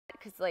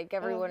because like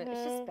everyone,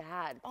 it's just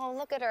bad. Oh,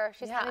 look at her.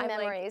 She's having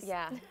memories. Like,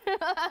 yeah.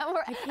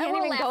 I can't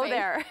even go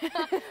there.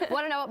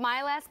 Want to know what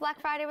my last Black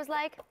Friday was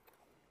like?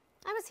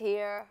 I was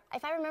here.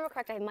 If I remember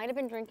correctly, I might have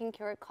been drinking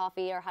Keurig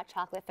coffee or hot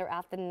chocolate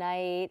throughout the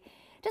night.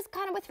 Just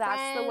kind of with friends.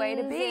 That's the way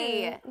to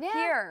be. Yeah.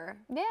 Here.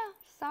 Yeah.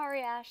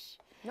 Sorry, Ash.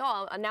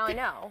 No, now I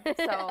know.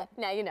 So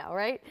now you know,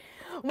 right?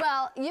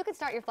 Well, you can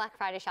start your Black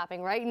Friday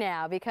shopping right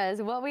now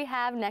because what we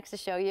have next to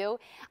show you,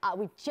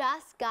 we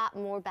just got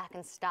more back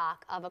in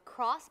stock of a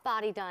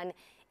crossbody done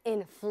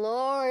in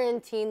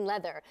Florentine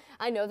leather.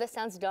 I know this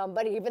sounds dumb,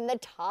 but even the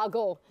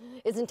toggle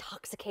is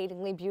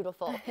intoxicatingly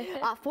beautiful.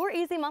 4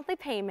 easy monthly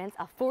payments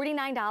of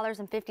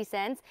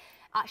 $49.50.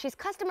 She's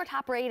customer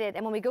top rated,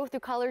 and when we go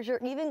through colors, you're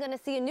even going to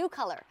see a new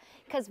color.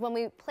 Because when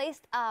we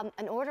placed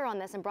an order on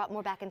this and brought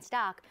more back in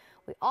stock,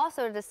 we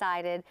also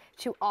decided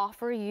to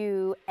offer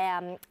you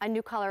a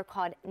new color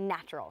called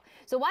Natural.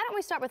 So why don't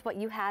we start with what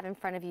you have in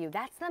front of you?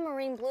 That's the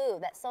marine blue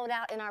that sold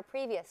out in our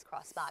previous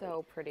crossbody.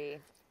 So pretty.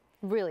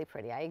 Really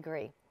pretty, I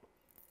agree.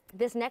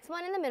 This next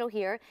one in the middle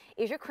here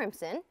is your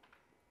crimson.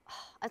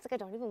 Oh, it's like I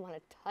don't even want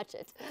to touch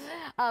it.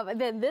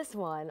 And then this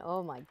one,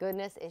 oh my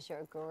goodness, is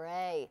your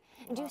gray.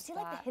 And do you see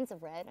like the hints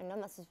of red? I know I'm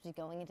not supposed to be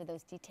going into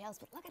those details,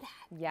 but look at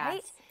that,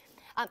 yes.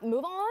 right?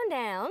 Move on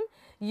down,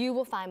 you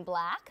will find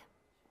black.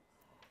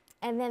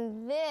 And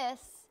then this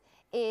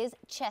is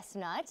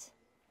chestnut.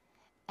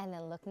 And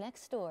then look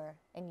next door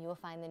and you will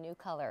find the new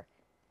color.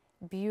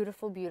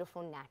 Beautiful,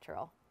 beautiful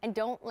natural. And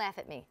don't laugh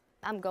at me.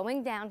 I'm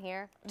going down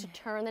here to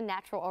turn the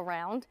natural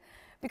around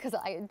because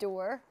I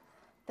adore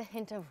the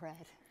hint of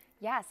red.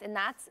 Yes, and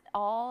that's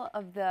all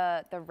of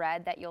the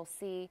red that you'll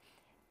see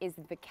is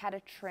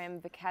Vachetta trim,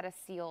 Vachetta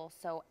seal,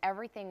 so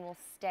everything will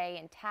stay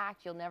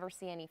intact. You'll never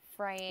see any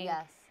fraying.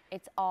 Yes.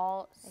 It's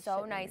all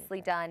so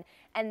nicely done.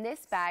 And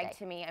this bag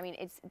to me, I mean,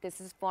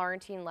 this is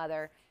Florentine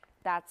leather.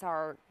 That's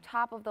our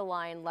top of the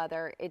line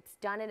leather. It's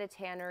done at a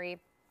tannery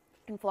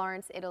in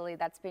Florence, Italy,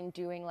 that's been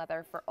doing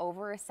leather for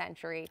over a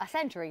century. A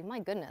century, my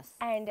goodness.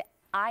 And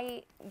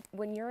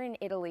when you're in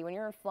Italy, when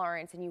you're in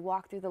Florence and you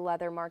walk through the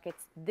leather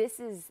markets, this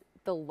is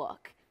the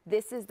look.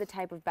 This is the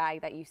type of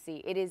bag that you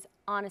see. It is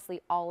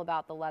honestly all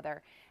about the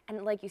leather.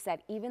 And like you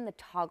said, even the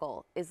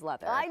toggle is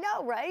leather. I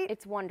know, right?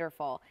 It's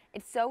wonderful.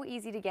 It's so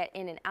easy to get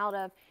in and out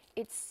of.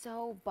 It's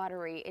so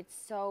buttery. It's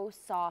so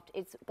soft.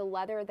 It's the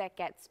leather that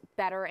gets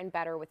better and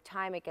better with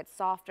time. It gets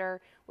softer.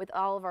 With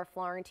all of our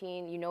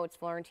Florentine, you know it's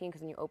Florentine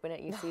because when you open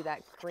it, you see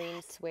that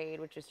green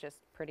suede, which is just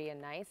pretty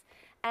and nice.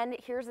 And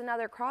here's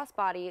another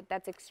crossbody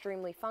that's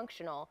extremely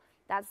functional.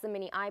 That's the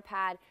mini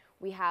iPad.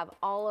 We have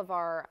all of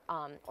our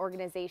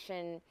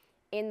organization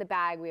in the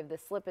bag. We have the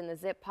slip and the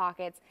zip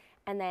pockets,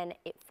 and then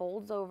it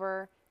folds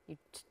over. You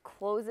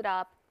close it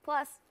up.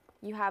 Plus,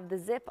 you have the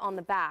zip on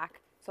the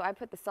back. So I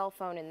put the cell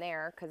phone in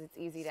there because it's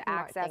easy to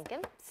access.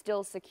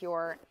 Still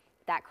secure.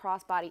 That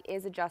crossbody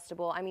is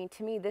adjustable. I mean,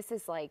 to me, this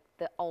is like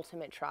the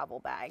ultimate travel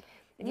bag.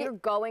 If you're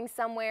going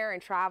somewhere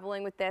and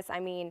traveling with this, I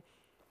mean,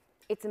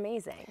 it's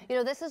amazing. You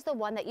know, this is the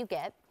one that you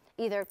get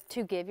either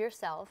to give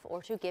yourself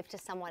or to give to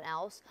someone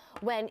else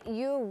when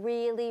you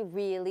really,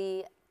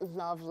 really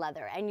love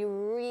leather and you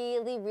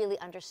really, really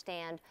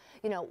understand,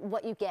 you know,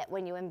 what you get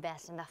when you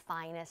invest in the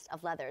finest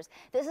of leathers.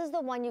 This is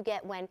the one you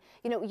get when,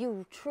 you know,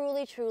 you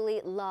truly,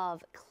 truly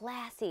love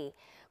classy,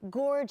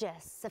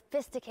 gorgeous,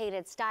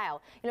 sophisticated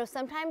style. You know,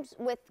 sometimes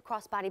with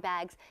crossbody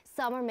bags,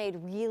 some are made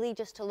really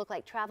just to look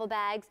like travel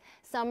bags.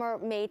 Some are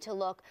made to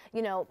look,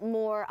 you know,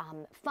 more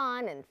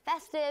fun and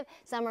festive.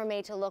 Some are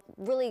made to look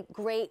really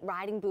great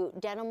riding boot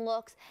denim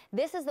looks.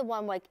 This is the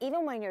one, like,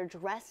 even when you're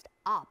dressed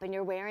up and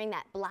you're wearing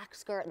that black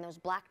skirt and those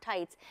black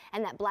tights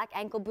and that black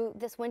ankle boot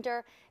this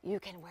winter, you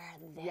can wear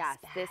this bag.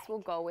 This will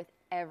go with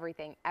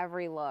everything,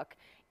 every look.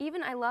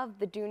 Even I love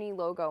the Dooney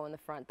logo in the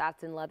front.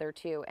 That's in leather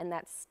too, and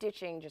that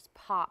stitching just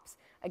pops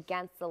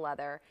against the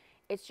leather.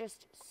 It's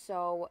just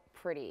so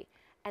pretty.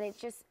 And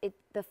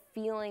the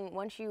feeling,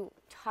 once you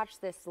touch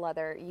this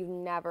leather, you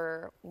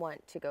never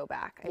want to go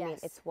back. I mean,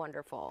 it's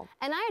wonderful.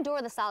 And I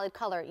adore the solid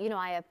color. You know,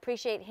 I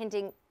appreciate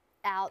hinting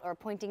out or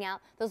pointing out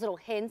those little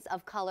hints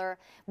of color,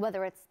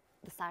 whether it's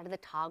the side of the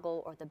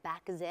toggle or the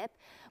back zip.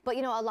 But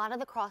you know, a lot of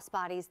the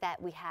crossbodies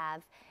that we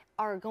have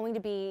are going to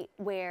be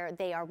where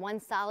they are one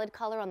solid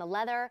color on the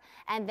leather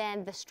and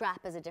then the strap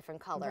is a different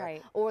color,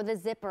 or the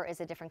zipper is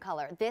a different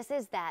color. This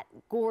is that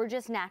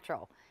gorgeous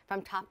natural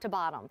from top to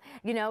bottom.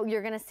 You know,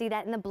 you're gonna see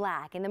that in the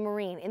black, in the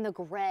marine, in the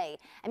gray.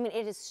 I mean,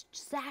 it is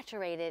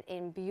saturated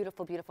in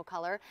beautiful, beautiful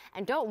color.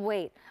 And don't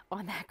wait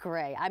on that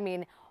gray. I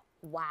mean,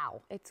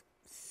 wow. It's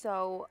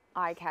so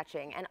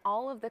eye-catching. And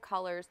all of the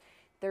colors,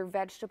 they're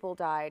vegetable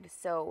dyed,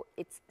 so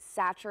it's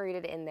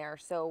saturated in there.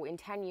 So in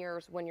 10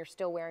 years, when you're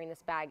still wearing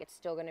this bag, it's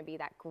still gonna be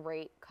that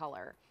great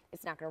color.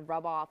 It's not gonna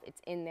rub off,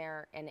 it's in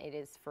there, and it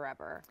is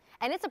forever.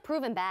 And it's a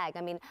proven bag.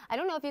 I mean, I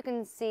don't know if you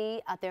can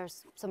see,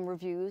 there's some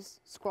reviews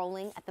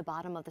scrolling at the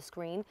bottom of the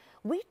screen.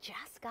 We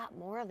just got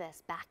more of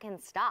this back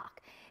in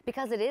stock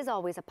because it is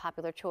always a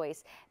popular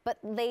choice. But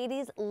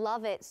ladies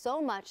love it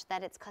so much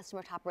that it's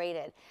customer top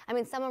rated. I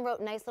mean, someone wrote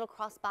nice little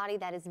crossbody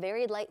that is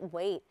very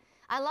lightweight.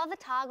 I love the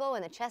toggle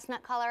and the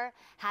chestnut color.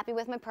 Happy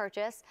with my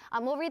purchase.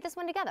 We'll read this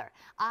one together.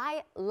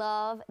 I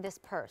love this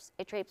purse.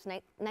 It drapes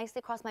nicely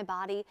across my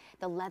body.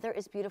 The leather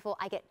is beautiful.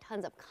 I get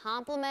tons of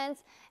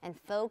compliments and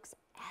folks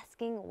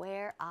asking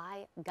where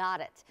I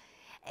got it.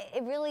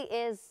 It really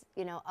is,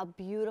 you know, a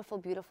beautiful,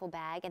 beautiful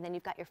bag. And then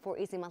you've got your 4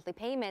 easy monthly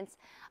payments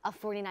of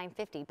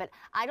 $49.50. But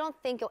I don't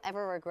think you'll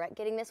ever regret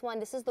getting this one.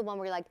 This is the one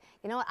where you're like,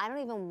 you know what, I don't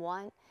even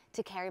want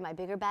to carry my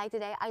bigger bag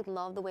today. I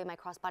love the way my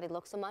crossbody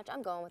looks so much.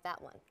 I'm going with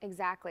that one.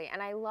 Exactly.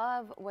 And I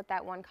love what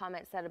that one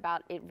comment said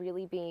about it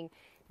really being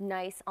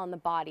nice on the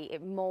body.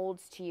 It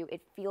molds to you.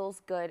 It feels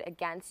good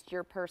against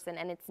your person.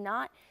 And it's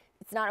not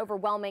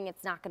overwhelming.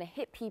 It's not going to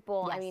hit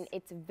people. Yes. I mean,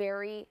 it's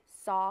very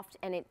soft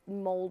and it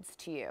molds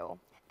to you.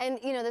 And,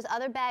 you know, there's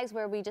other bags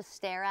where we just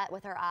stare at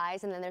with our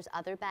eyes, and then there's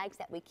other bags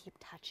that we keep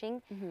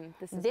touching.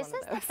 This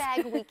is the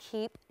bag we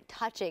keep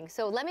touching.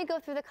 So let me go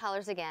through the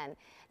colors again.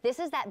 This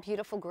is that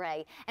beautiful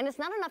gray, and it's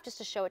not enough just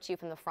to show it to you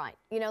from the front.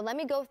 You know, let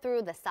me go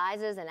through the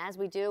sizes, and as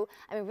we do,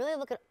 I mean, really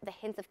look at the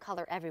hints of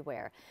color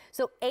everywhere.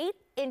 So 8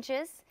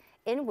 inches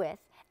in width,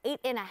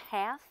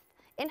 8.5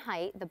 in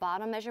height, the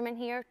bottom measurement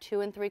here, 2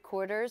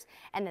 3/4,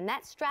 and then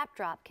that strap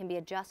drop can be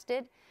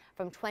adjusted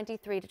from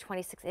 23 to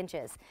 26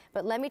 inches.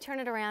 But let me turn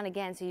it around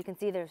again so you can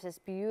see there's this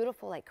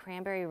beautiful like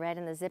cranberry red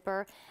in the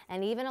zipper,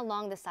 and even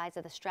along the sides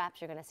of the straps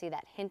you're gonna see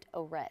that hint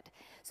of red.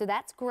 So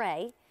that's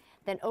gray.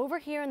 Then over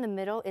here in the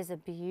middle is a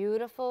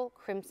beautiful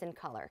crimson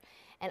color.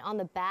 And on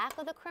the back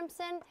of the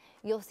crimson,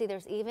 you'll see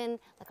there's even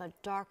like a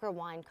darker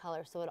wine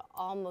color, so it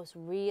almost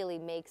really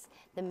makes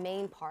the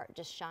main part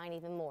just shine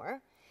even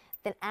more.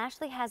 Then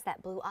Ashley has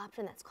that blue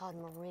option that's called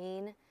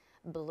marine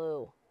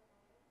blue.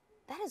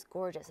 That is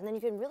gorgeous. And then you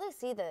can really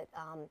see the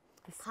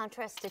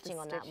contrast stitching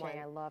on that one.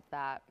 I love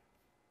that.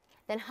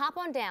 Then hop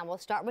on down. We'll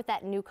start with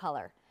that new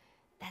color.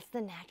 That's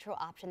the natural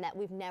option that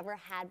we've never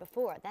had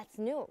before. That's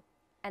new.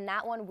 And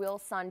that one will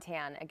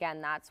suntan.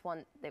 Again, that's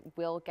one that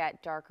will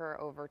get darker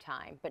over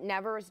time, but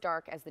never as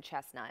dark as the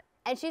chestnut.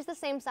 And she's the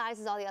same size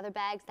as all the other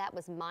bags. That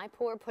was my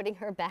poor putting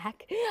her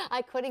back.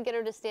 I couldn't get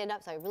her to stand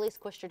up, so I really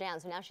squished her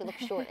down. So now she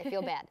looks short. I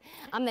feel bad.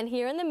 Then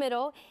here in the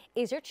middle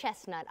is your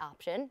chestnut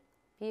option.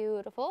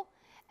 Beautiful.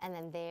 And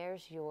then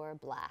there's your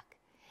black.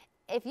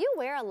 If you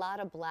wear a lot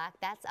of black,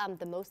 that's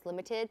the most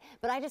limited,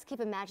 but I just keep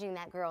imagining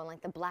that girl in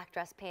like the black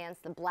dress pants,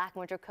 the black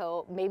winter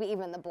coat, maybe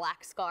even the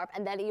black scarf,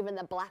 and then even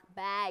the black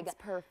bag. It's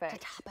perfect. To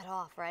top it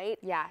off, right?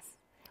 Yes.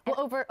 Well,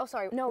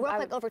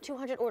 over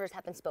 200 orders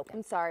have been spoken.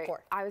 I'm sorry.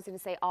 For. I was going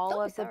to say all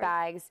of the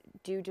bags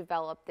do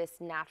develop this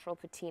natural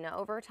patina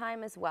over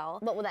time as well.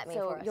 What will that mean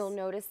for us? So you'll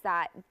notice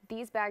that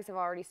these bags have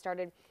already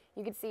started.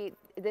 You can see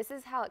this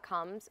is how it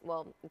comes.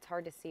 Well, it's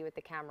hard to see with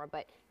the camera,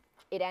 but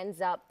it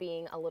ends up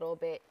being a little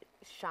bit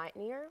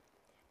shinier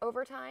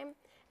over time.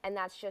 And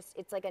that's just,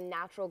 it's like a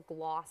natural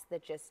gloss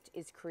that just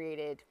is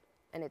created,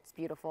 and it's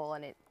beautiful,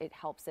 and it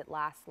helps it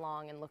last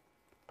long and look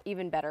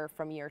even better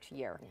from year to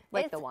year,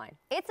 like the wine.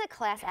 It's a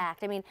class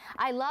act. I mean,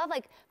 I love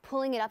like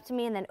pulling it up to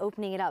me and then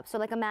opening it up. So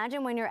like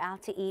imagine when you're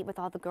out to eat with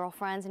all the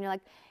girlfriends and you're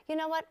like, you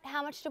know what,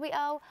 how much do we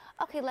owe?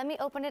 Okay, let me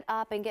open it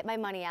up and get my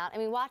money out. I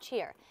mean, watch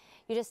here.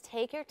 You just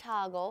take your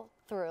toggle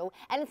through,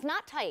 and it's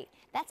not tight.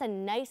 That's a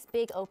nice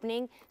big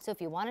opening, so if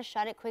you want to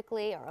shut it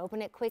quickly or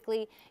open it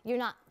quickly, you're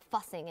not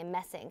fussing and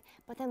messing.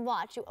 But then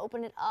watch, you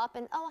open it up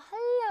and oh,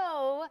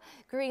 hello,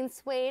 green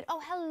suede. Oh,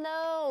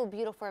 hello,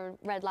 beautiful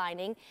red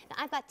lining. Now,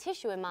 I've got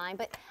tissue in mine,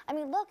 but I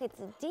mean, look,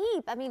 it's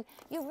deep. I mean,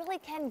 you really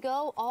can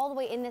go all the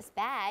way in this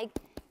bag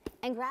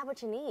and grab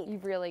what you need. You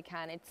really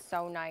can. It's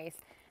so nice.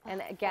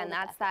 And again,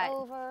 that's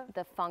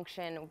the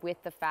function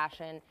with the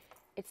fashion.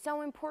 It's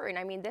so important.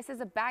 I mean, this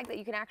is a bag that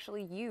you can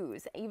actually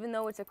use, even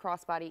though it's a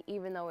crossbody,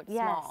 even though it's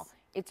small.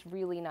 It's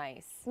really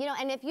nice. You know,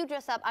 and if you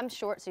dress up, I'm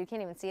short, so you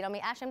can't even see it on me.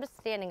 Actually, I'm just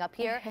standing up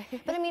here.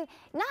 But I mean,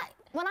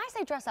 when I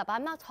say dress up,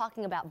 I'm not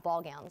talking about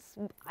ball gowns.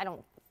 I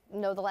don't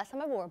know the last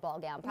time I wore a ball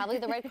gown, probably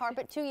the red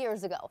carpet 2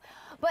 years ago.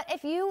 But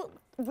if you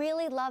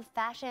really love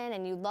fashion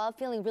and you love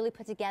feeling really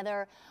put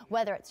together,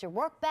 whether it's your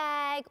work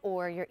bag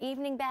or your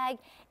evening bag,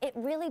 it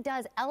really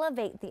does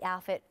elevate the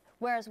outfit.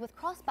 Whereas with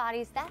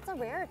crossbodies, that's a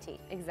rarity.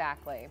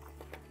 Exactly.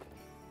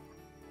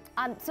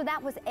 So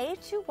that was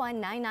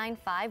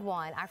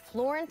A219951, our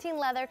Florentine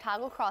leather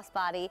toggle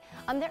crossbody.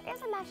 There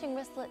is a matching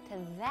wristlet to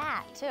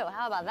that too.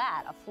 How about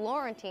that? A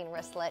Florentine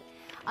wristlet.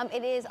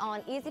 It is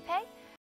on Easy Pay.